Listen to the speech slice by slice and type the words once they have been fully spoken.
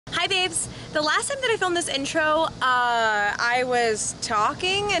Hi babes! The last time that I filmed this intro, I was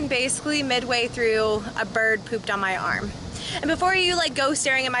talking and basically midway through a bird pooped on my arm. And before you go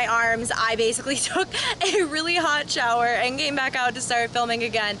staring at my arms, I basically took a really hot shower and came back out to start filming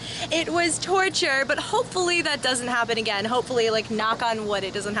again. It was torture, but hopefully that doesn't happen again. Hopefully, knock on wood,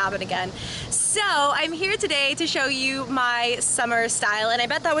 it doesn't happen again. So I'm here today to show you my summer style, and I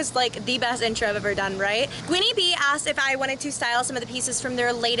bet that was the best intro I've ever done, right? Gwynnie B asked if I wanted to style some of the pieces from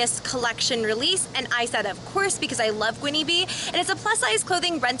their latest collection release, and I said of course because I love Gwynnie B, and it's a plus-size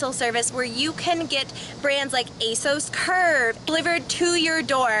clothing rental service where you can get brands like ASOS Curve delivered to your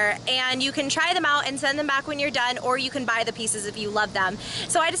door, and you can try them out and send them back when you're done, or you can buy the pieces if you love them.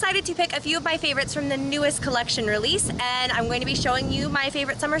 So I decided to pick a few of my favorites from the newest collection release, and I'm going to be showing you my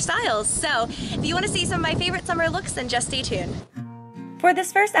favorite summer styles. So if you want to see some of my favorite summer looks, then just stay tuned. For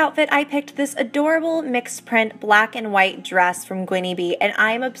this first outfit, I picked this adorable mixed print black and white dress from Gwynnie B, and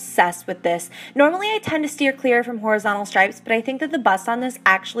I am obsessed with this. Normally I tend to steer clear from horizontal stripes, but I think that the bust on this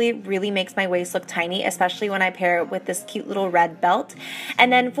actually really makes my waist look tiny, especially when I pair it with this cute little red belt.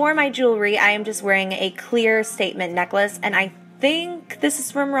 And then for my jewelry, I am just wearing a clear statement necklace, and I think this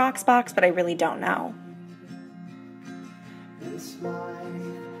is from Rocksbox, but I really don't know.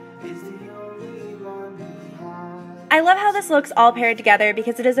 I love how this looks all paired together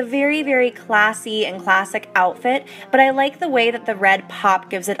because it is a very, very classy and classic outfit, but I like the way that the red pop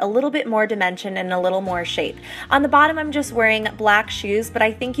gives it a little bit more dimension and a little more shape. On the bottom, I'm just wearing black shoes, but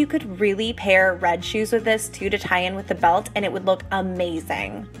I think you could really pair red shoes with this too to tie in with the belt, and it would look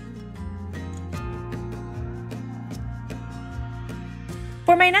amazing.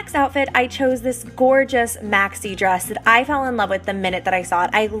 For my next outfit, I chose this gorgeous maxi dress that I fell in love with the minute that I saw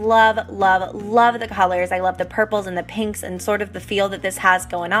it. I love, love, love the colors. I love the purples and the pinks and sort of the feel that this has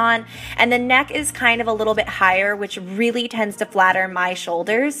going on. And the neck is kind of a little bit higher, which really tends to flatter my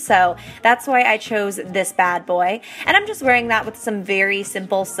shoulders. So that's why I chose this bad boy. And I'm just wearing that with some very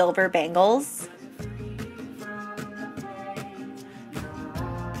simple silver bangles.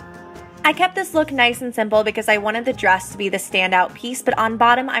 I kept this look nice and simple because I wanted the dress to be the standout piece, but on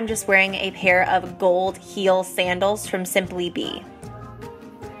bottom I'm just wearing a pair of gold heel sandals from Simply Be.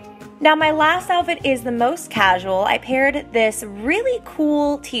 Now my last outfit is the most casual. I paired this really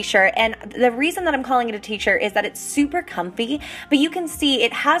cool t-shirt, and the reason that I'm calling it a t-shirt is that it's super comfy, but you can see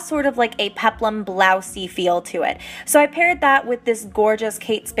it has sort of like a peplum blousey feel to it. So I paired that with this gorgeous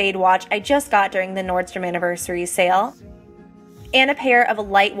Kate Spade watch I just got during the Nordstrom anniversary sale, and a pair of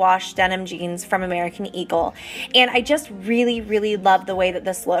light wash denim jeans from American Eagle. And I just really, really love the way that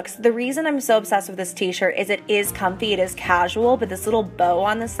this looks. The reason I'm so obsessed with this t-shirt is it is comfy, it is casual, but this little bow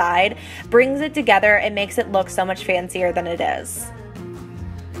on the side brings it together and makes it look so much fancier than it is.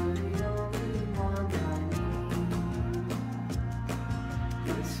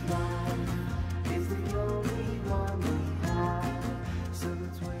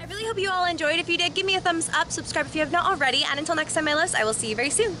 I hope you all enjoyed. If you did, give me a thumbs up, subscribe if you have not already, and until next time, my loves, I will see you very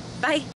soon. Bye!